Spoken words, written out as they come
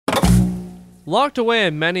Locked away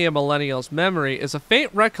in many a millennial's memory is a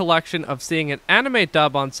faint recollection of seeing an anime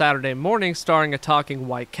dub on Saturday morning starring a talking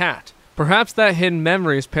white cat. Perhaps that hidden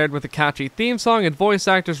memory is paired with a catchy theme song and voice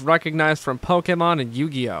actors recognized from Pokemon and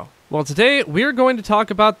Yu-Gi-Oh! Well, today we're going to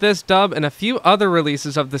talk about this dub and a few other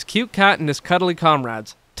releases of this cute cat and his cuddly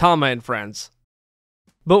comrades, Tama and Friends.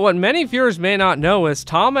 But what many viewers may not know is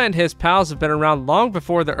Tama and his pals have been around long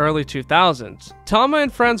before the early 2000s. Tama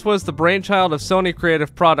and Friends was the brainchild of Sony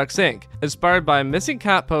Creative Products Inc., inspired by a missing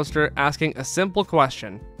cat poster asking a simple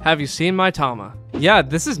question: have you seen my Tama? Yeah,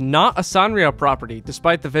 this is not a Sanrio property,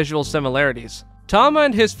 despite the visual similarities. Tama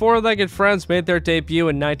and his four-legged friends made their debut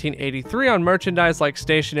in 1983 on merchandise like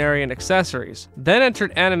stationery and accessories, then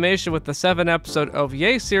entered animation with the 7-episode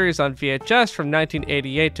OVA series on VHS from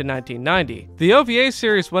 1988 to 1990. The OVA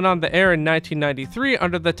series went on the air in 1993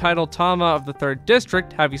 under the title Tama of the 3rd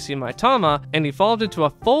District, Have You Seen My Tama, and evolved into a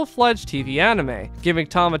full-fledged TV anime, giving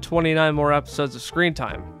Tama 29 more episodes of screen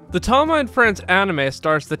time. The Tama and Friends anime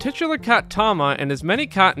stars the titular cat Tama and his many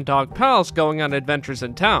cat and dog pals going on adventures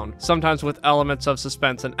in town, sometimes with elements of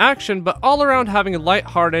suspense and action, but all around having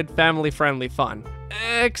light-hearted, family-friendly fun.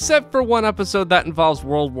 Except for one episode that involves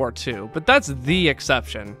World War II, but that's the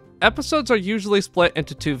exception. Episodes are usually split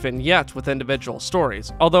into 2 vignettes with individual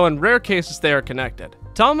stories, although in rare cases they are connected.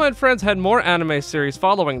 Tama and Friends had more anime series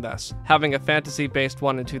following this, having a fantasy-based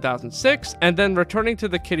one in 2006, and then returning to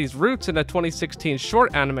the kitty's roots in a 2016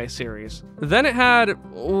 short anime series. Then it had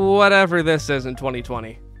whatever this is in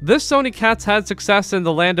 2020. This Sony cat's had success in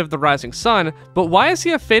the land of the rising sun, but why is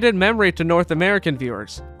he a faded memory to North American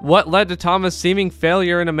viewers? What led to Tama's seeming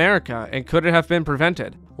failure in America, and could it have been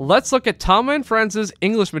prevented? Let's look at Tama and Friends'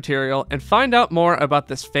 English material and find out more about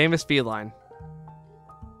this famous feline.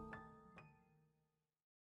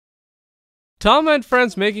 Tama and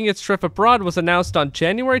Friends making its trip abroad was announced on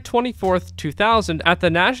January 24th, 2000 at the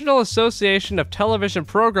National Association of Television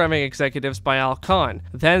Programming Executives by Al Khan,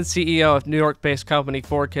 then CEO of New York-based company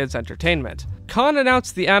 4Kids Entertainment. Khan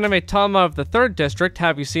announced the anime Tama of the 3rd District,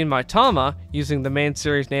 Have You Seen My Tama, using the main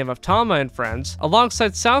series name of Tama and Friends,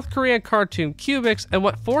 alongside South Korean cartoon Cubics and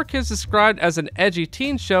what 4Kids described as an edgy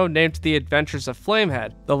teen show named The Adventures of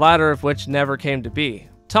Flamehead, the latter of which never came to be.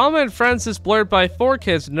 Tama and Friends is blurred by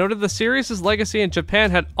 4Kids, noted the series' legacy in Japan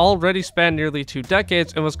had already spanned nearly 2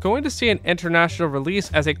 decades and was going to see an international release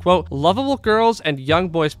as a, quote, lovable girls and young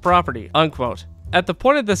boys property, unquote. At the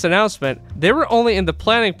point of this announcement, they were only in the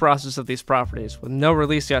planning process of these properties, with no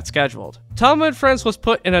release yet scheduled. Tama and Friends was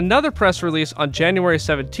put in another press release on January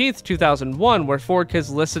 17th, 2001, where 4Kids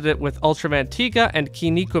listed it with Ultraman Tiga and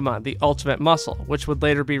Kinnikuman, the Ultimate Muscle, which would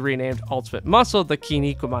later be renamed Ultimate Muscle, the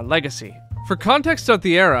Kinnikuman Legacy. For context of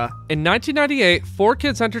the era, in 1998,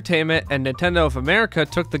 4Kids Entertainment and Nintendo of America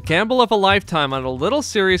took the gamble of a lifetime on a little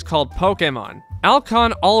series called Pokemon. Al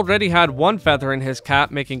Khan already had one feather in his cap,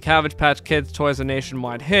 making Cabbage Patch Kids toys a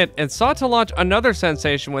nationwide hit, and sought to launch another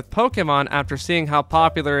sensation with Pokemon after seeing how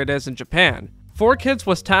popular it is in Japan. 4Kids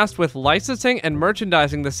was tasked with licensing and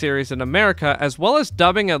merchandising the series in America, as well as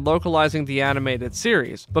dubbing and localizing the animated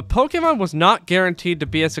series, but Pokemon was not guaranteed to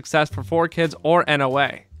be a success for 4Kids or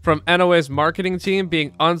NOA. From NOA's marketing team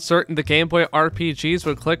being uncertain the Game Boy RPGs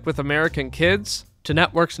would click with American kids, to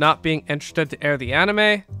networks not being interested to air the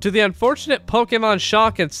anime, to the unfortunate Pokemon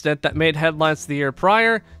shock incident that made headlines the year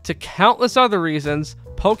prior, to countless other reasons,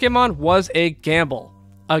 Pokemon was a gamble.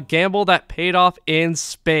 A gamble that paid off in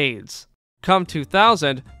spades. Come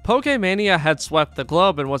 2000, Pokemania had swept the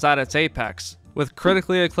globe and was at its apex. With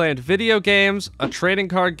critically acclaimed video games, a trading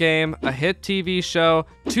card game, a hit TV show,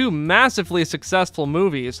 2 massively successful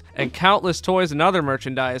movies, and countless toys and other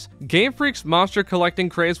merchandise, Game Freak's monster collecting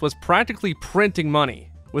craze was practically printing money.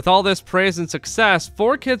 With all this praise and success,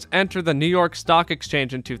 4Kids entered the New York Stock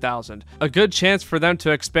Exchange in 2000, a good chance for them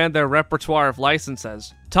to expand their repertoire of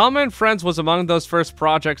licenses. Tama and Friends was among those first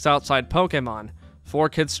projects outside Pokemon.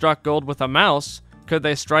 4Kids struck gold with a mouse. Could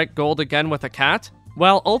they strike gold again with a cat?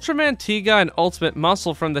 While Ultraman Tiga and Ultimate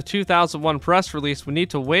Muscle from the 2001 press release would need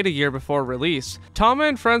to wait a year before release, Tama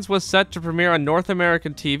and Friends was set to premiere on North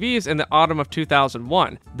American TVs in the autumn of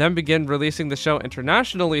 2001, then begin releasing the show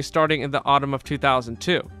internationally starting in the autumn of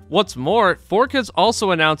 2002. What's more, 4Kids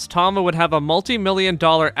also announced Tama would have a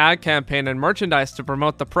multi-million-dollar ad campaign and merchandise to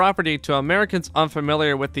promote the property to Americans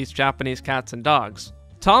unfamiliar with these Japanese cats and dogs.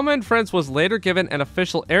 Tama and Friends was later given an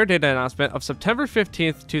official air date announcement of September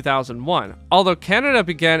 15th, 2001, although Canada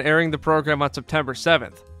began airing the program on September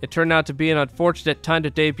 7th. It turned out to be an unfortunate time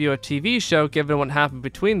to debut a TV show given what happened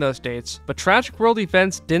between those dates, but tragic world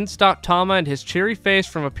events didn't stop Tama and his cheery face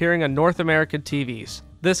from appearing on North American TVs.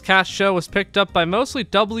 This cast show was picked up by mostly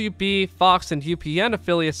WB, Fox, and UPN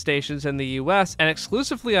affiliate stations in the US and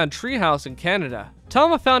exclusively on Treehouse in Canada.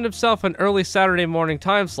 Tama found himself in early Saturday morning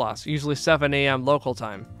time slots, usually 7 a.m. local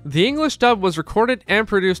time. The English dub was recorded and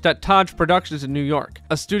produced at Taj Productions in New York,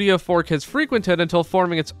 a studio 4Kids frequented until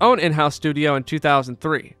forming its own in-house studio in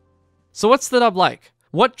 2003. So what's the dub like?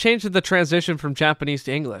 What changed in the transition from Japanese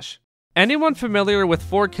to English? Anyone familiar with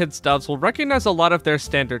 4Kids dubs will recognize a lot of their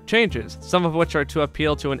standard changes, some of which are to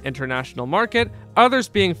appeal to an international market, others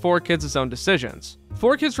being 4Kids' own decisions.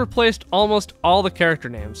 4Kids replaced almost all the character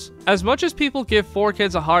names. As much as people give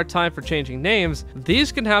 4Kids a hard time for changing names,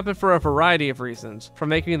 these can happen for a variety of reasons, from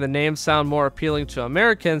making the name sound more appealing to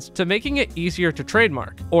Americans to making it easier to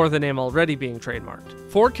trademark, or the name already being trademarked.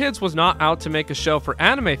 4Kids was not out to make a show for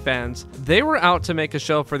anime fans, they were out to make a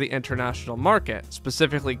show for the international market,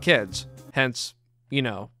 specifically kids, hence,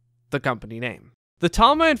 the company name. The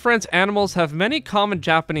Tama and Friends animals have many common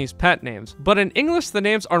Japanese pet names, but in English the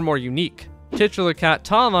names are more unique. Titular cat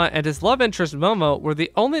Tama and his love interest Momo were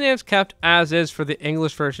the only names kept as is for the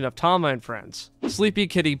English version of Tama and Friends. Sleepy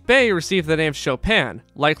kitty Bay received the name Chopin,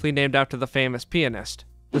 likely named after the famous pianist.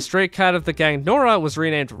 The stray cat of the gang Nora was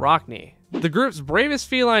renamed Rockney. The group's bravest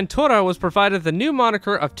feline Tora was provided the new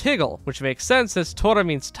moniker of Tiggle, which makes sense as Tora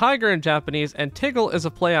means tiger in Japanese and Tiggle is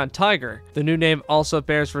a play on tiger. The new name also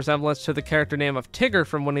bears resemblance to the character name of Tigger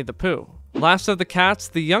from Winnie the Pooh. Last of the cats,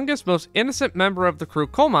 the youngest, most innocent member of the crew,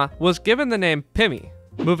 Koma, was given the name Pimmy.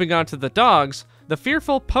 Moving on to the dogs, the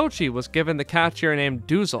fearful Pochi was given the catchier name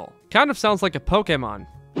Doozle. Kind of sounds like a Pokemon.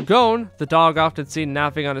 Gon, the dog often seen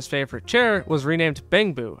napping on his favorite chair, was renamed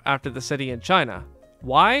Bengbu after the city in China.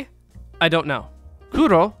 Why? I don't know.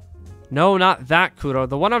 Kuro? No, not that Kuro.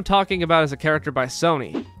 The one I'm talking about is a character by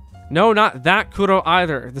Sony. No, not that Kuro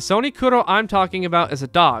either. The Sony Kuro I'm talking about is a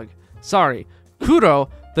dog. Sorry. Kuro,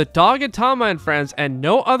 the dog in Tama and Friends, and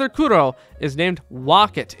no other Kuro, is named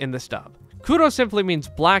Wacket in this dub. Kuro simply means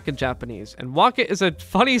black in Japanese, and Wacket is a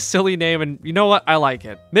funny, silly name, and you know what? I like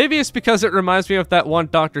it. Maybe it's because it reminds me of that one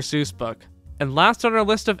Dr. Seuss book. And last on our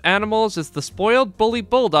list of animals is the spoiled bully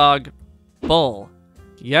bulldog, Bull.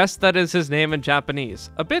 Yes, that is his name in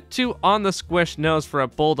Japanese. A bit too on the squish nose for a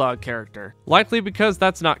bulldog character. Likely because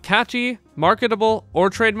that's not catchy, marketable,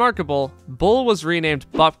 or trademarkable, Bull was renamed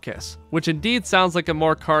Bupkis, which indeed sounds like a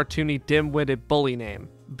more cartoony, dim-witted bully name.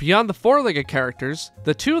 Beyond the four-legged characters,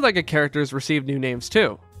 the two-legged characters received new names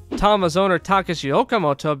too. Tama's owner Takeshi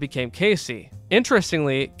Okamoto became Casey.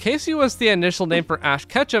 Interestingly, Casey was the initial name for Ash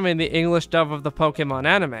Ketchum in the English dub of the Pokemon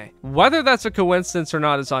anime. Whether that's a coincidence or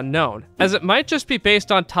not is unknown, as it might just be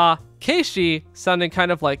based on Keishi sounding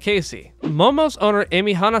kind of like Casey. Momo's owner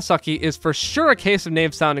Amy Hanasaki is for sure a case of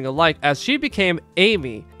names sounding alike, as she became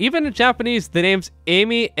Amy. Even in Japanese, the names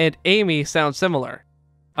Amy and Amy sound similar.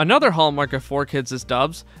 Another hallmark of 4Kids'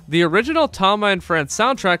 dubs, the original Tama and Friends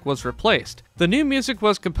soundtrack was replaced. The new music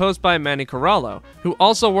was composed by Manny Corallo, who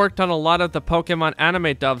also worked on a lot of the Pokemon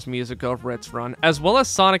anime dubs music over its run, as well as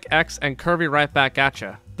Sonic X and Kirby Right Back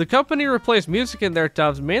Atcha. The company replaced music in their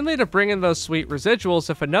dubs mainly to bring in those sweet residuals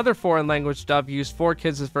if another foreign language dub used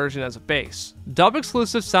 4Kids' version as a base.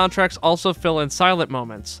 Dub-exclusive soundtracks also fill in silent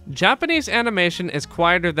moments. Japanese animation is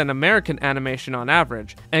quieter than American animation on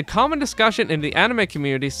average, and common discussion in the anime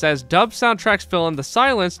community says dub soundtracks fill in the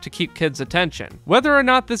silence to keep kids' attention. Whether or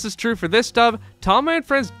not this is true for this dub, Tama and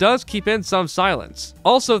Friends does keep in some silence.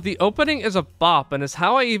 Also, the opening is a bop and is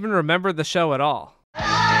how I even remember the show at all.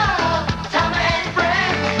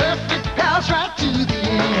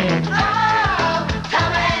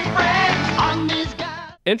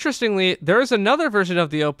 Interestingly, there is another version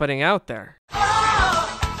of the opening out there.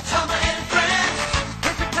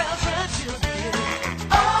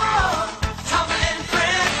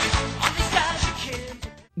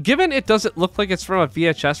 Given it doesn't look like it's from a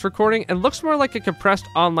VHS recording and looks more like a compressed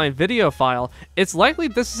online video file, it's likely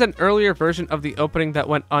this is an earlier version of the opening that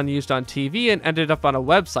went unused on TV and ended up on a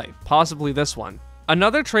website, possibly this one.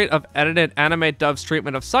 Another trait of edited anime dub's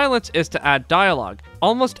treatment of silence is to add dialogue.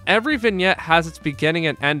 Almost every vignette has its beginning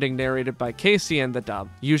and ending narrated by Casey in the dub,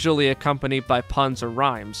 usually accompanied by puns or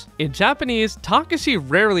rhymes. In Japanese, Takashi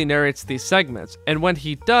rarely narrates these segments, and when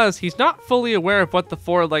he does, he's not fully aware of what the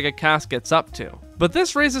four-legged cast gets up to. But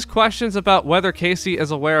this raises questions about whether Casey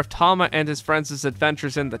is aware of Tama and his friends'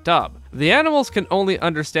 adventures in the dub. The animals can only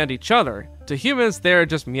understand each other. To humans, they are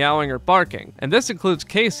just meowing or barking, and this includes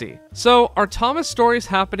Casey. So, are Tama's stories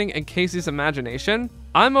happening in Casey's imagination?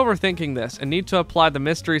 I'm overthinking this and need to apply the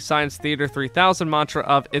Mystery Science Theater 3000 mantra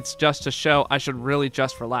of "it's just a show, I should really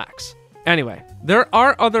just relax." Anyway, there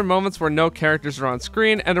are other moments where no characters are on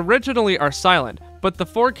screen and originally are silent, but the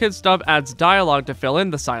 4Kids dub adds dialogue to fill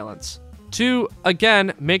in the silence. To,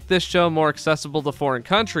 again, make this show more accessible to foreign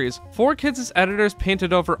countries, 4Kids' editors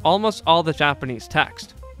painted over almost all the Japanese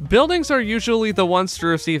text. Buildings are usually the ones to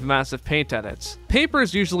receive massive paint edits.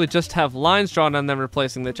 Papers usually just have lines drawn on them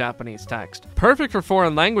replacing the Japanese text. Perfect for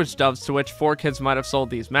foreign language dubs to which 4Kids might have sold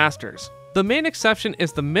these masters. The main exception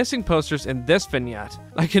is the missing posters in this vignette.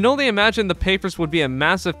 I can only imagine the papers would be a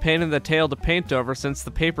massive pain in the tail to paint over since the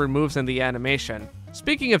paper moves in the animation.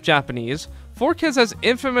 Speaking of Japanese, 4Kids has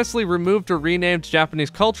infamously removed or renamed Japanese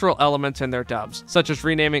cultural elements in their dubs, such as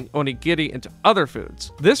renaming onigiri into other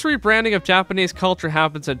foods. This rebranding of Japanese culture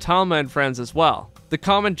happens in Tama and Friends as well. The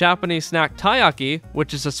common Japanese snack taiyaki,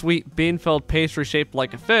 which is a sweet bean-filled pastry shaped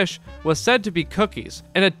like a fish, was said to be cookies,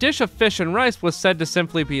 and a dish of fish and rice was said to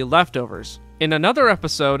simply be leftovers. In another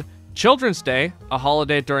episode, Children's Day, a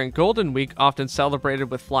holiday during Golden Week often celebrated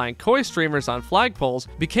with flying koi streamers on flagpoles,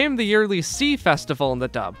 became the yearly Sea Festival in the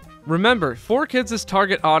dub. Remember, 4Kids'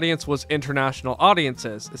 target audience was international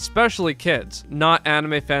audiences, especially kids, not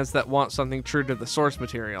anime fans that want something true to the source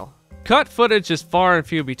material. Cut footage is far and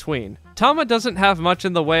few between. Tama doesn't have much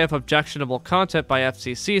in the way of objectionable content by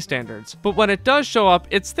FCC standards, but when it does show up,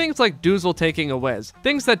 it's things like Doozle taking a whiz,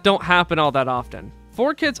 things that don't happen all that often.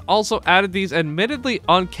 4Kids also added these admittedly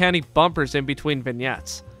uncanny bumpers in between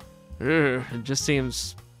vignettes. It just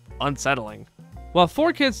seems unsettling. While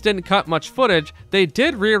 4Kids didn't cut much footage, they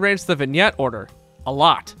did rearrange the vignette order. A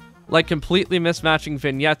lot. Like completely mismatching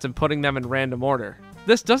vignettes and putting them in random order.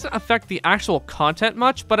 This doesn't affect the actual content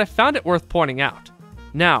much, but I found it worth pointing out.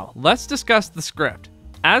 Now, let's discuss the script.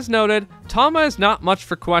 As noted, Tama is not much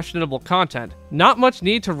for questionable content. Not much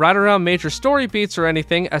need to write around major story beats or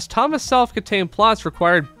anything, as Tama's self-contained plots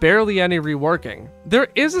required barely any reworking. There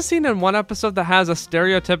is a scene in one episode that has a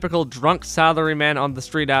stereotypical drunk salaryman on the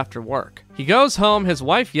street after work. He goes home, his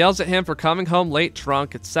wife yells at him for coming home late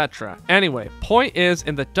drunk, etc. Anyway, point is,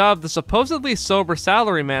 in the dub, the supposedly sober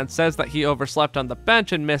salaryman says that he overslept on the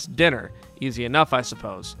bench and missed dinner. Easy enough, I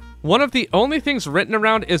suppose. One of the only things written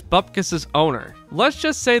around is Bupkis's owner. Let's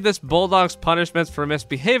just say this bulldog's punishments for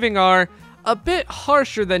misbehaving are a bit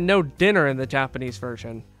harsher than no dinner in the Japanese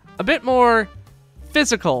version. A bit more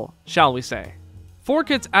physical, shall we say.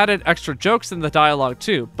 4Kids added extra jokes in the dialogue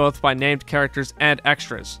too, both by named characters and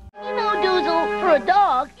extras. You know, Doozle, for a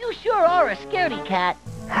dog, you sure are a scaredy cat.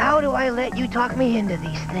 How do I let you talk me into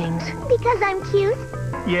these things? Because I'm cute?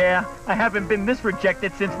 Yeah, I haven't been this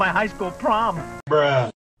rejected since my high school prom.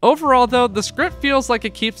 Bruh. Overall though, the script feels like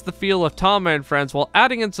it keeps the feel of Tama and Friends while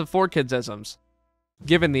adding in some 4Kids-isms.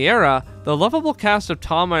 Given the era, the lovable cast of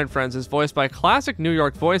Tama and Friends is voiced by classic New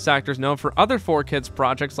York voice actors known for other 4Kids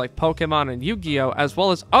projects like Pokemon and Yu-Gi-Oh!, as well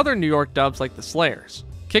as other New York dubs like The Slayers.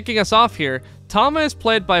 Kicking us off here, Tama is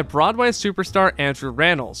played by Broadway superstar Andrew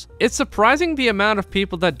Rannells. It's surprising the amount of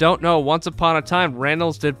people that don't know once upon a time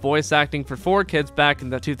Rannells did voice acting for 4Kids back in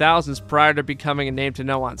the 2000s prior to becoming a name to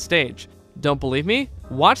know on stage. Don't believe me?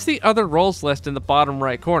 Watch the other roles list in the bottom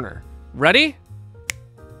right corner. Ready?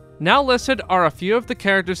 Now listed are a few of the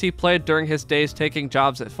characters he played during his days taking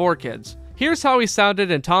jobs at 4Kids. Here's how he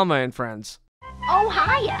sounded in Tama and Friends. Oh,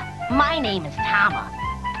 hiya. My name is Tama.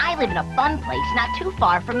 I live in a fun place not too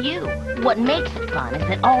far from you. What makes it fun is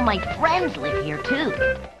that all my friends live here too.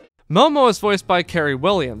 Momo is voiced by Carrie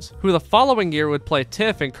Williams, who the following year would play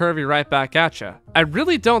Tiff in Curvy Right Back Atcha. I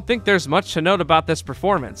really don't think there's much to note about this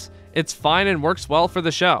performance. It's fine and works well for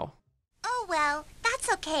the show. Oh well,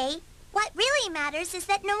 that's okay. What really matters is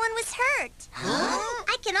that no one was hurt.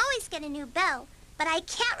 I can always get a new beau, but I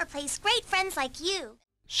can't replace great friends like you.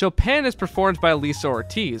 Chopin is performed by Lisa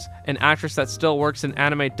Ortiz, an actress that still works in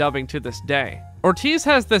anime dubbing to this day. Ortiz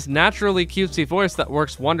has this naturally cutesy voice that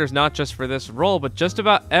works wonders not just for this role, but just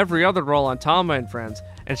about every other role on Tama and Friends,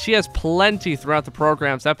 and she has plenty throughout the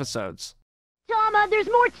program's episodes. Tama, there's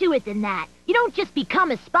more to it than that. You don't just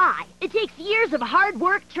become a spy. It takes years of hard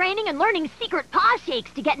work, training, and learning secret paw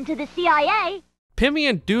shakes to get into the CIA. Pimmy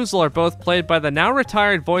and Doozle are both played by the now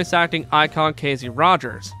retired voice acting icon Casey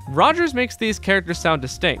Rogers. Rogers makes these characters sound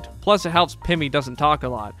distinct, plus it helps Pimmy doesn't talk a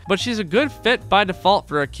lot, but she's a good fit by default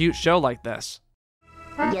for a cute show like this.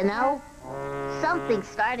 You know, something's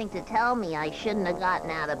starting to tell me I shouldn't have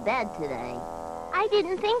gotten out of bed today. I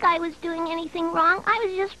didn't think I was doing anything wrong. I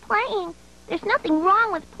was just playing. There's nothing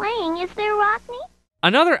wrong with playing, is there, Rockney?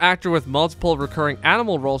 Another actor with multiple recurring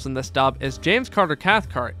animal roles in this dub is James Carter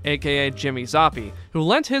Cathcart, aka Jimmy Zoppi, who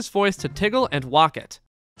lent his voice to Tiggle and Wocket.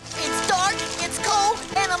 It's dark, it's cold,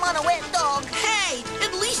 and I'm on a wet dog. Hey,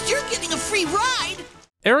 at least you're getting a free ride!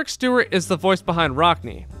 Eric Stewart is the voice behind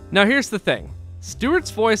Rockney. Now here's the thing. Stewart's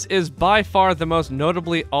voice is by far the most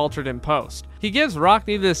notably altered in post. He gives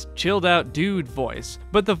Rockney this chilled out dude voice,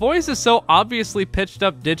 but the voice is so obviously pitched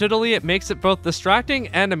up digitally it makes it both distracting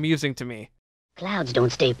and amusing to me. Clouds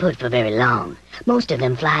don't stay put for very long. Most of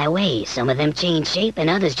them fly away, some of them change shape, and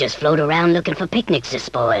others just float around looking for picnics to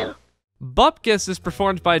spoil. Bupkis is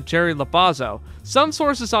performed by Jerry Labazzo. Some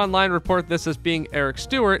sources online report this as being Eric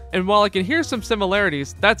Stewart, and while I can hear some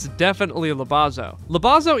similarities, that's definitely Labazzo.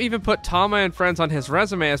 Labazzo even put Tama and Friends on his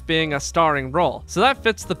resume as being a starring role, so that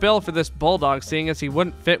fits the bill for this bulldog, seeing as he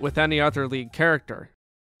wouldn't fit with any other lead character.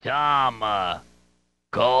 Tama,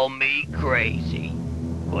 call me crazy,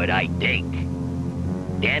 but I think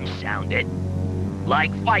them sounded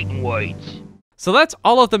like fighting words. So that's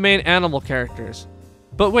all of the main animal characters.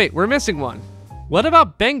 But wait, we're missing one. What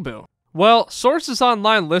about Bangbu? Well, sources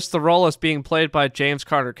online list the role as being played by James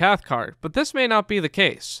Carter Cathcart, but this may not be the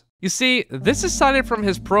case. You see, this is cited from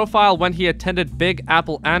his profile when he attended Big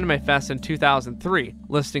Apple Anime Fest in 2003,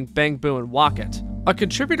 listing Bangbu and Wocket. A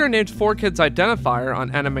contributor named 4Kids Identifier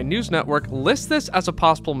on Anime News Network lists this as a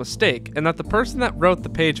possible mistake, and that the person that wrote the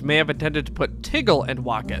page may have intended to put Tiggle and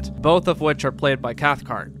Wocket, both of which are played by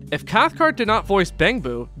Cathcart. If Cathcart did not voice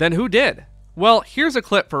Bangbu, then who did? Well, here's a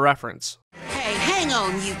clip for reference. Hey, hang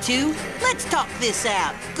on, you two. Let's talk this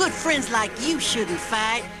out. Good friends like you shouldn't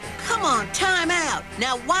fight. Come on, time out.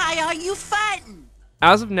 Now, why are you fighting?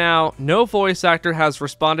 As of now, no voice actor has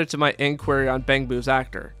responded to my inquiry on Bangbu's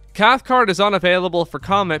actor. Cathcart is unavailable for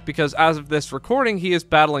comment because as of this recording, he is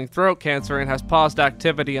battling throat cancer and has paused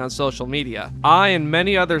activity on social media. I and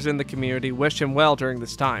many others in the community wish him well during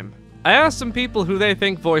this time. I asked some people who they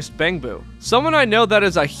think voiced Bangbu. Someone I know that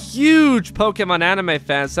is a huge Pokemon anime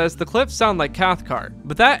fan says the clips sound like Cathcart,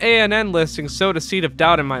 but that ANN listing sowed a seed of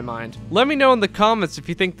doubt in my mind. Let me know in the comments if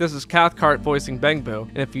you think this is Cathcart voicing Bangbu,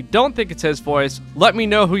 and if you don't think it's his voice, let me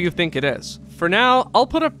know who you think it is. For now, I'll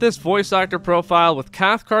put up this voice actor profile with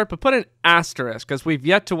Cathcart, but put an asterisk as we've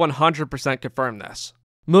yet to 100% confirm this.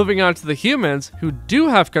 Moving on to the humans, who do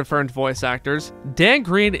have confirmed voice actors, Dan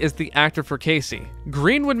Green is the actor for Casey.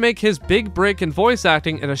 Green would make his big break in voice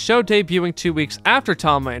acting in a show debuting 2 weeks after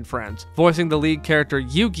Tama and Friends, voicing the lead character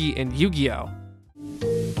Yugi in Yu-Gi-Oh!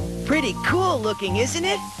 Pretty cool looking, isn't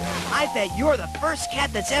it? I bet you're the first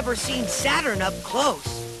cat that's ever seen Saturn up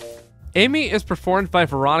close. Amy is performed by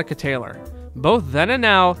Veronica Taylor. Both then and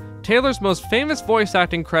now, Taylor's most famous voice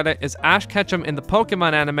acting credit is Ash Ketchum in the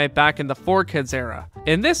Pokemon anime back in the 4Kids era.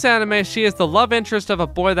 In this anime, she is the love interest of a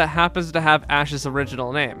boy that happens to have Ash's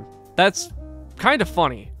original name. That's kind of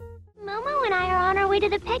funny. Momo and I are on our way to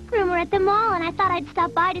the pet groomer at the mall, and I thought I'd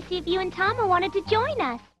stop by to see if you and Tama wanted to join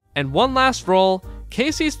us. And one last role,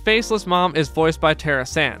 Casey's faceless mom is voiced by Tara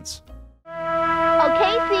Sands. Oh,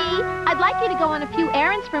 Casey, I'd like you to go on a few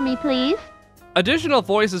errands for me, please. Additional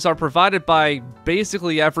voices are provided by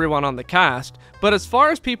basically everyone on the cast, but as far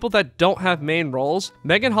as people that don't have main roles,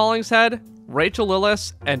 Megan Hollingshead, Rachel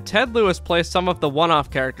Lillis, and Ted Lewis play some of the one-off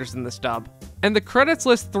characters in this dub. And the credits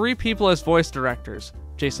list 3 people as voice directors: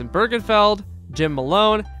 Jason Bergenfeld, Jim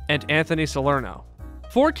Malone, and Anthony Salerno.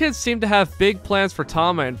 4Kids seem to have big plans for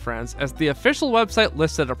Tama and Friends, as the official website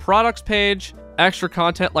listed a products page, extra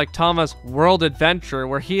content like Tama's World Adventure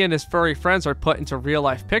where he and his furry friends are put into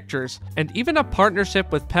real-life pictures, and even a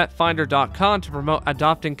partnership with PetFinder.com to promote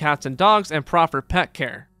adopting cats and dogs and proper pet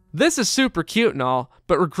care. This is super cute and all,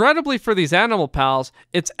 but regrettably for these animal pals,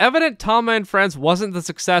 it's evident Tama and Friends wasn't the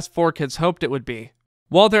success 4Kids hoped it would be.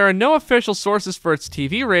 While there are no official sources for its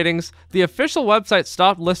TV ratings, the official website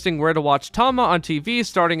stopped listing where to watch Tama on TV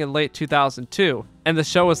starting in late 2002, and the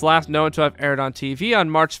show was last known to have aired on TV on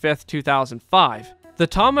March 5th, 2005. The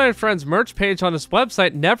Tama and Friends merch page on its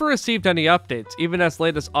website never received any updates, even as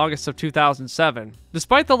late as August of 2007.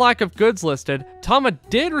 Despite the lack of goods listed, Tama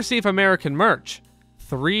did receive American merch: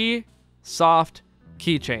 3 soft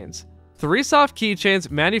keychains. 3 soft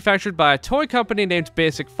keychains manufactured by a toy company named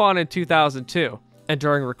Basic Fun in 2002. And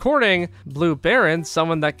during recording, Blue Baron,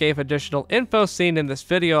 someone that gave additional info seen in this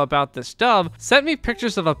video about this dub, sent me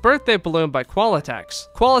pictures of a birthday balloon by Qualitex.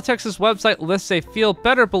 Qualitex's website lists a Feel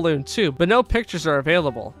Better balloon too, but no pictures are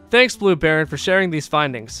available. Thanks Blue Baron for sharing these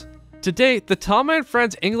findings. To date, the Tama and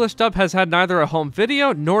Friends English dub has had neither a home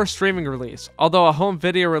video nor streaming release, although a home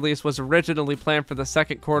video release was originally planned for the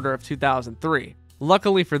second quarter of 2003.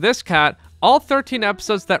 Luckily for this cat, all 13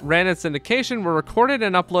 episodes that ran in syndication were recorded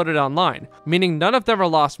and uploaded online, meaning none of them are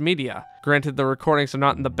lost media. Granted, the recordings are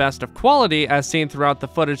not in the best of quality as seen throughout the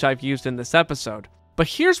footage I've used in this episode. But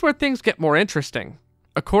here's where things get more interesting.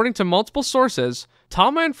 According to multiple sources,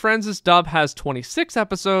 Tama and Friends' dub has 26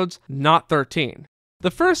 episodes, not 13. The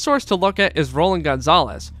first source to look at is Roland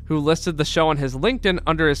Gonzalez, who listed the show on his LinkedIn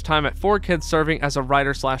under his time at 4Kids serving as a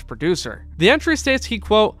writer/producer. The entry states he,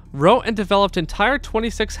 quote, wrote and developed entire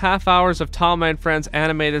 26 half hours of Tama and Friends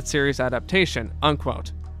animated series adaptation,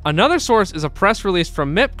 unquote. Another source is a press release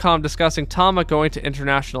from MIPCOM discussing Tama going to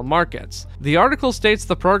international markets. The article states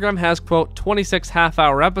the program has, quote, 26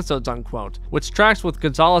 half-hour episodes, unquote, which tracks with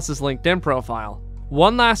Gonzalez's LinkedIn profile.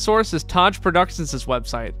 One last source is Taj Productions'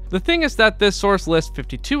 website. The thing is that this source lists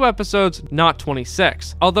 52 episodes, not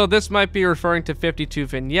 26, although this might be referring to 52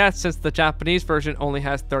 vignettes since the Japanese version only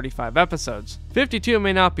has 35 episodes. 52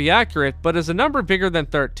 may not be accurate, but is a number bigger than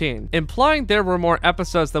 13, implying there were more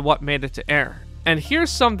episodes than what made it to air. And here's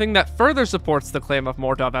something that further supports the claim of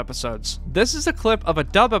more dub episodes. This is a clip of a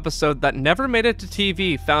dub episode that never made it to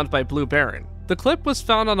TV found by Blue Baron. The clip was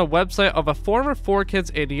found on a website of a former 4Kids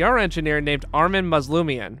ADR engineer named Armin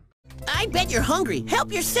Mazlumian. I bet you're hungry.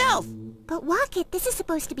 Help yourself. But Rocket, this is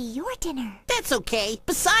supposed to be your dinner. That's okay.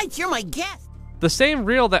 Besides, you're my guest. The same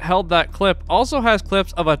reel that held that clip also has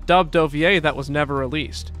clips of a dubbed OVA that was never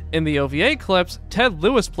released. In the OVA clips, Ted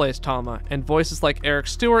Lewis plays Tama, and voices like Eric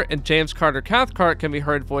Stewart and James Carter Cathcart can be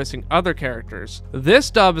heard voicing other characters.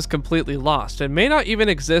 This dub is completely lost and may not even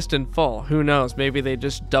exist in full. Who knows, maybe they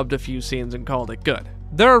just dubbed a few scenes and called it good.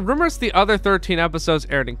 There are rumors the other 13 episodes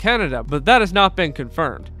aired in Canada, but that has not been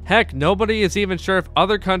confirmed. Heck, nobody is even sure if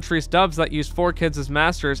other countries' dubs that use 4Kids as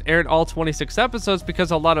masters aired all 26 episodes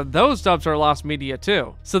because a lot of those dubs are lost media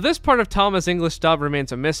too. So this part of Tama's English dub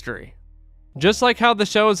remains a mystery. Just like how the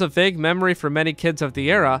show is a vague memory for many kids of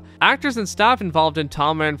the era, actors and staff involved in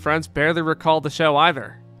Tama and Friends barely recall the show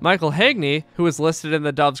either. Michael Hagney, who is listed in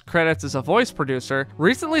the dub's credits as a voice producer,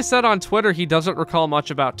 recently said on Twitter he doesn't recall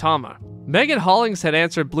much about Tama. Megan Hollings had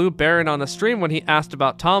answered Blue Baron on a stream when he asked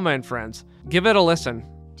about Tama and Friends. Give it a listen.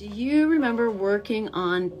 Do you remember working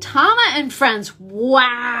on Tama and Friends?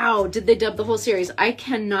 Wow! Did they dub the whole series? I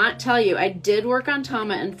cannot tell you. I did work on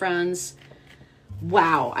Tama and Friends.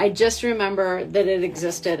 Wow, I just remember that it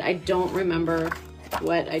existed. I don't remember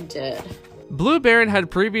what I did. Blue Baron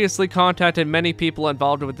had previously contacted many people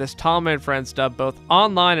involved with this Tama and Friends dub both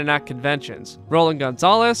online and at conventions. Roland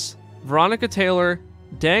Gonzalez, Veronica Taylor,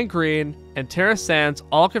 Dan Green, and Tara Sands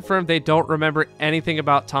all confirmed they don't remember anything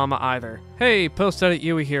about Tama either. Hey, Post-Edit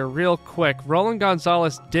Yui here, real quick. Roland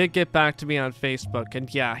Gonzalez did get back to me on Facebook,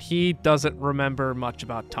 and yeah, he doesn't remember much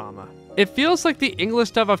about Tama. It feels like the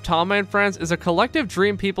English dub of Tama and Friends is a collective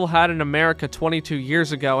dream people had in America 22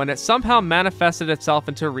 years ago, and it somehow manifested itself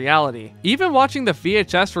into reality. Even watching the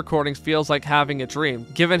VHS recordings feels like having a dream,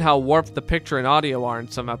 given how warped the picture and audio are in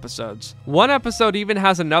some episodes. One episode even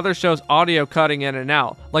has another show's audio cutting in and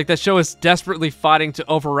out, like the show is desperately fighting to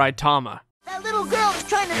override Tama. That little girl is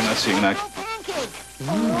trying to You're not seeing an pancake.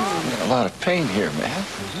 a lot of pain here, man.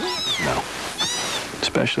 No.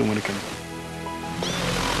 Especially when it comes...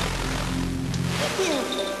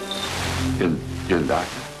 You're the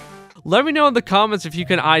doctor. Let me know in the comments if you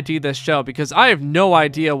can ID this show, because I have no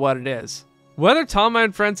idea what it is. Whether Tama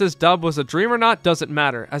and Friends' dub was a dream or not doesn't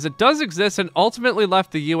matter, as it does exist and ultimately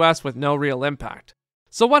left the US with no real impact.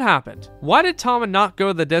 So what happened? Why did Tama not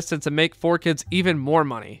go the distance and make 4Kids even more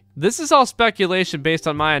money? This is all speculation based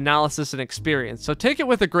on my analysis and experience, so take it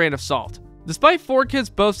with a grain of salt. Despite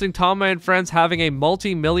 4Kids boasting Tama and Friends having a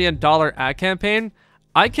multi-million-dollar ad campaign,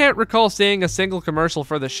 I can't recall seeing a single commercial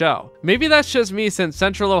for the show. Maybe that's just me since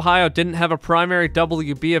Central Ohio didn't have a primary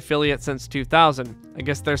WB affiliate since 2000. I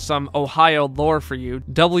guess there's some Ohio lore for you.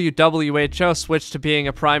 WWHO switched to being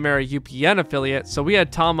a primary UPN affiliate, so we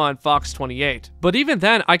had Tama on Fox 28. But even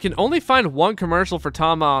then, I can only find one commercial for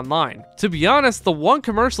Tama online. To be honest, the one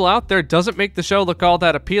commercial out there doesn't make the show look all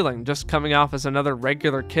that appealing, just coming off as another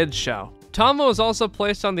regular kids show. Tama was also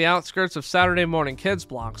placed on the outskirts of Saturday morning kids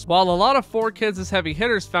blocks, while a lot of 4Kids' heavy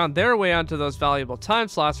hitters found their way onto those valuable time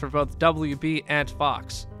slots for both WB and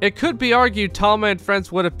Fox. It could be argued Tama and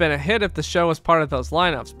Friends would have been a hit if the show was part of those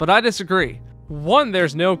lineups, but I disagree. One,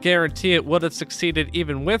 there's no guarantee it would have succeeded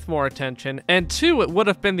even with more attention, and two, it would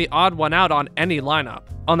have been the odd one out on any lineup.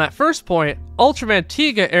 On that first point, Ultraman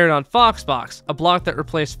Tiga aired on Foxbox, a block that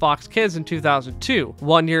replaced Fox Kids in 2002,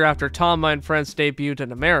 1 year after Tama and Friends debuted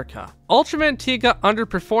in America. Ultraman Tiga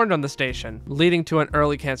underperformed on the station, leading to an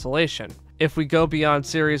early cancellation. If we go beyond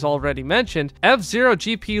series already mentioned, F-Zero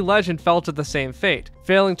GP Legend fell to the same fate,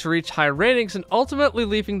 failing to reach high ratings and ultimately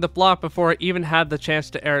leaving the block before it even had the chance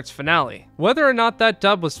to air its finale. Whether or not that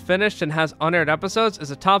dub was finished and has unaired episodes is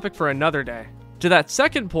a topic for another day. To that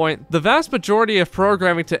second point, the vast majority of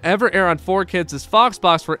programming to ever air on 4Kids'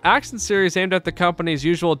 Foxbox were action series aimed at the company's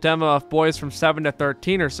usual demo of boys from 7 to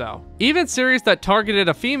 13 or so. Even series that targeted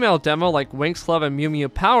a female demo like Winx Club and Mew Mew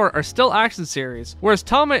Power are still action series, whereas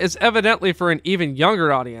Tama is evidently for an even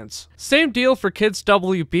younger audience. Same deal for Kids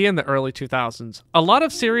WB in the early 2000s. A lot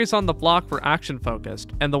of series on the block were action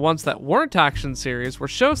focused, and the ones that weren't action series were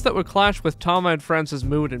shows that would clash with Tama and Friends'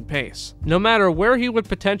 mood and pace. No matter where he would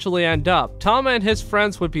potentially end up, Tama and his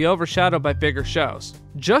friends would be overshadowed by bigger shows.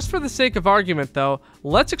 Just for the sake of argument though,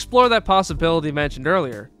 let's explore that possibility mentioned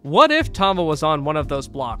earlier. What if Tama was on one of those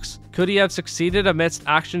blocks? Could he have succeeded amidst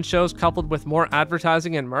action shows coupled with more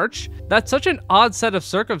advertising and merch? That's such an odd set of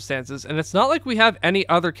circumstances, and it's not like we have any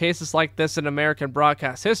other cases like this in American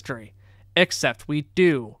broadcast history. Except we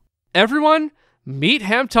do. Everyone, meet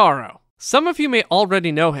Hamtaro. Some of you may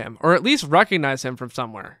already know him, or at least recognize him from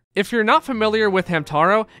somewhere. If you're not familiar with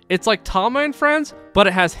Hamtaro, it's like Tama and Friends, but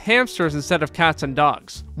it has hamsters instead of cats and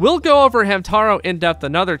dogs. We'll go over Hamtaro in depth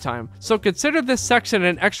another time, so consider this section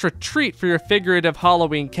an extra treat for your figurative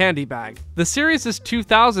Halloween candy bag. The series'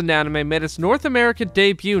 2000 anime made its North American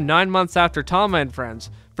debut 9 months after Tama and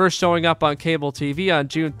Friends, first showing up on cable TV on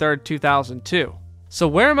June 3rd, 2002. So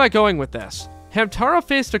where am I going with this? Hamtaro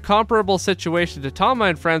faced a comparable situation to Tama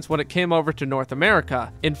and Friends when it came over to North America.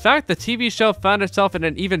 In fact, the TV show found itself in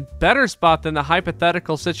an even better spot than the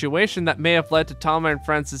hypothetical situation that may have led to Tama and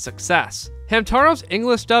Friends' success. Hamtaro's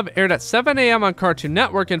English dub aired at 7 AM on Cartoon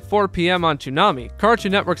Network and 4 PM on Toonami,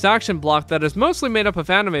 Cartoon Network's action block that is mostly made up of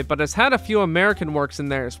anime but has had a few American works in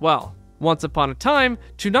there as well. Once upon a time,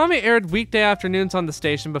 Toonami aired weekday afternoons on the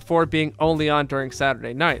station before being only on during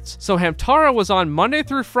Saturday nights, so Hamtaro was on Monday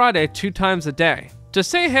through Friday 2 times a day. To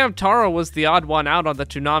say Hamtaro was the odd one out on the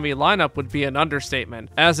Toonami lineup would be an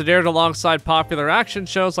understatement, as it aired alongside popular action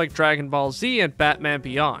shows like Dragon Ball Z and Batman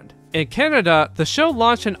Beyond. In Canada, the show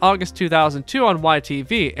launched in August 2002 on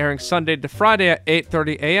YTV, airing Sunday to Friday at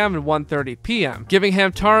 8:30 AM and 1:30 PM, giving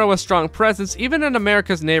Hamtaro a strong presence even in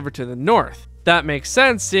America's neighbor to the north. That makes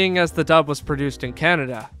sense, seeing as the dub was produced in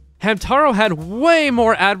Canada. Hamtaro had way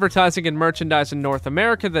more advertising and merchandise in North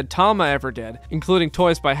America than Tama ever did, including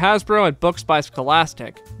toys by Hasbro and books by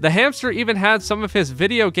Scholastic. The hamster even had some of his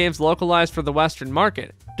video games localized for the Western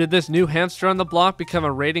market. Did this new hamster on the block become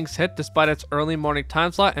a ratings hit despite its early morning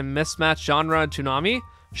time slot and mismatched genre in Toonami?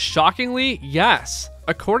 Shockingly, yes.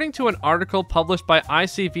 According to an article published by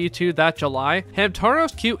ICV2 that July,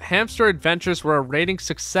 Hamtaro's cute hamster adventures were a rating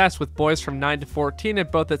success with boys from 9 to 14 in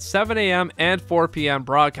both its 7 AM and 4 PM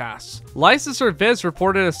broadcasts. Licensor Viz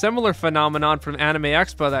reported a similar phenomenon from Anime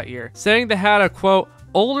Expo that year, saying they had a, quote,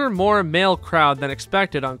 older, more male crowd than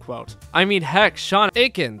expected, unquote. I mean, heck, Sean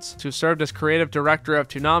Akins, who served as creative director of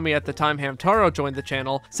Toonami at the time Hamtaro joined the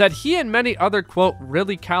channel, said he and many other, quote,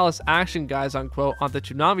 really callous action guys, unquote, on the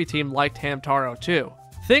Toonami team liked Hamtaro too.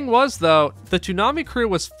 Thing was though, the Toonami crew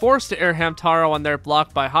was forced to air Hamtaro on their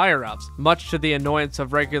block by higher-ups, much to the annoyance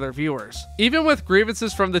of regular viewers. Even with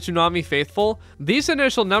grievances from the Toonami faithful, these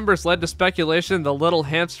initial numbers led to speculation the little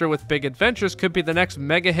hamster with big adventures could be the next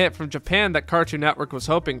mega hit from Japan that Cartoon Network was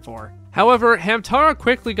hoping for. However, Hamtaro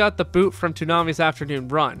quickly got the boot from Toonami's afternoon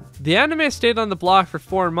run. The anime stayed on the block for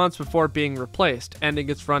 4 months before being replaced, ending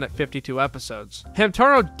its run at 52 episodes.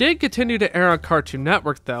 Hamtaro did continue to air on Cartoon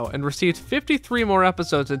Network though, and received 53 more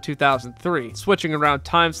episodes in 2003, switching around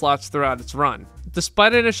time slots throughout its run.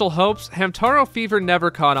 Despite initial hopes, Hamtaro fever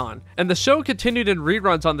never caught on, and the show continued in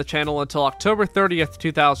reruns on the channel until October 30th,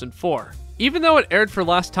 2004. Even though it aired for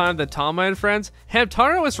less time than Tama and Friends,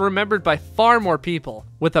 Hamtaro is remembered by far more people.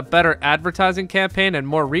 With a better advertising campaign and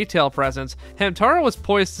more retail presence, Hamtaro was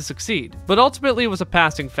poised to succeed, but ultimately was a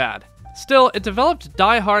passing fad. Still, it developed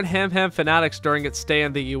die-hard Ham fanatics during its stay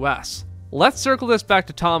in the US. Let's circle this back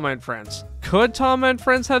to Tama and Friends. Could Tama and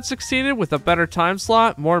Friends have succeeded with a better time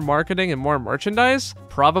slot, more marketing, and more merchandise?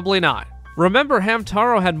 Probably not. Remember,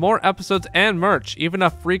 Hamtaro had more episodes and merch, even a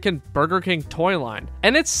freaking Burger King toy line.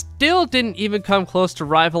 And it still didn't even come close to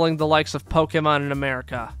rivaling the likes of Pokemon in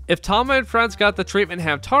America. If Tama and Friends got the treatment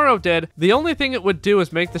Hamtaro did, the only thing it would do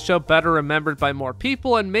is make the show better remembered by more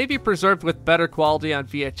people and maybe preserved with better quality on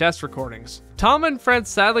VHS recordings. Tama and Friends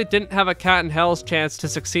sadly didn't have a cat in hell's chance to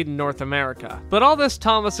succeed in North America. But all this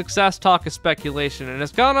Tama success talk is speculation and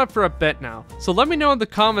has gone on for a bit now. So let me know in the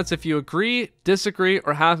comments if you agree, disagree,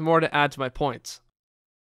 or have more to add to my points.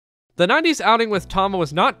 The 90s outing with Tama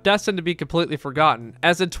was not destined to be completely forgotten,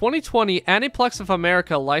 as in 2020, Aniplex of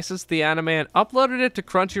America licensed the anime and uploaded it to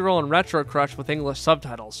Crunchyroll and Retro Crush with English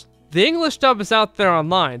subtitles. The English dub is out there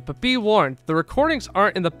online, but be warned, the recordings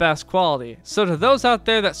aren't in the best quality, so to those out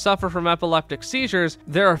there that suffer from epileptic seizures,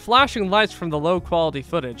 there are flashing lights from the low quality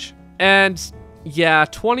footage. And Yeah,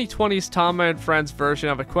 2020's Tama and Friends version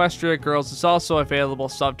of Equestria Girls is also available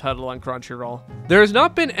subtitled on Crunchyroll. There has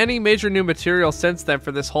not been any major new material since then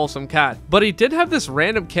for this wholesome cat, but he did have this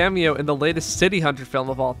random cameo in the latest City Hunter film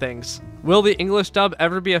of all things. Will the English dub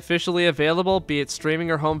ever be officially available, be it streaming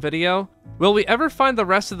or home video? Will we ever find the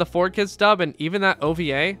rest of the 4Kids dub and even that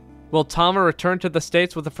OVA? Will Tama return to the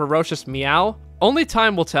States with a ferocious meow? Only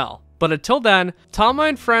time will tell. But until then, Tama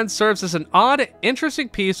and Friends serves as an odd, interesting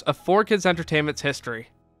piece of 4Kids Entertainment's history.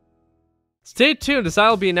 Stay tuned as I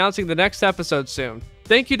will be announcing the next episode soon.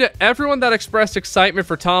 Thank you to everyone that expressed excitement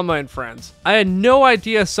for Tama and Friends. I had no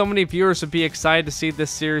idea so many viewers would be excited to see this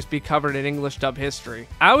series be covered in English dub history.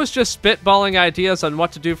 I was just spitballing ideas on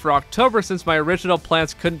what to do for October since my original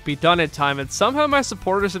plans couldn't be done in time, and somehow my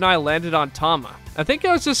supporters and I landed on Tama. I think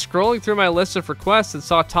I was just scrolling through my list of requests and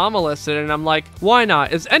saw Tama listed, and I'm like, why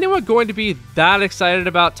not? Is anyone going to be that excited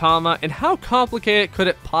about Tama, and how complicated could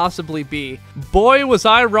it possibly be? Boy, was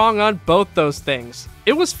I wrong on both those things.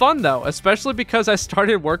 It was fun though, especially because I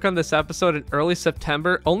started work on this episode in early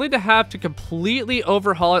September, only to have to completely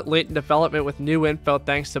overhaul it late in development with new info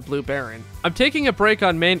thanks to Blue Baron. I'm taking a break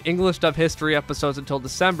on main English dub history episodes until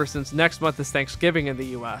December since next month is Thanksgiving in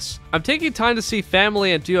the US. I'm taking time to see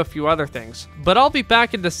family and do a few other things, but I'll be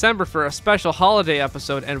back in December for a special holiday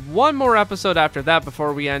episode and one more episode after that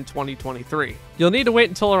before we end 2023. You'll need to wait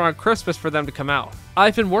until around Christmas for them to come out.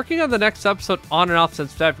 I've been working on the next episode on and off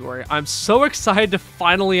since February. I'm so excited to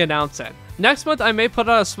finally announce it. Next month, I may put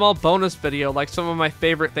out a small bonus video like some of my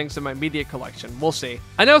favorite things in my media collection. We'll see.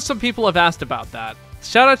 I know some people have asked about that.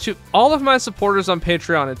 Shout out to all of my supporters on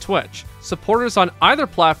Patreon and Twitch. Supporters on either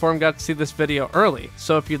platform got to see this video early,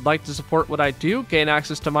 so if you'd like to support what I do, gain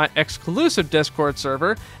access to my exclusive Discord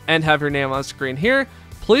server, and have your name on screen here,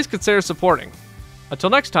 please consider supporting. Until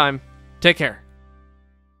next time, take care.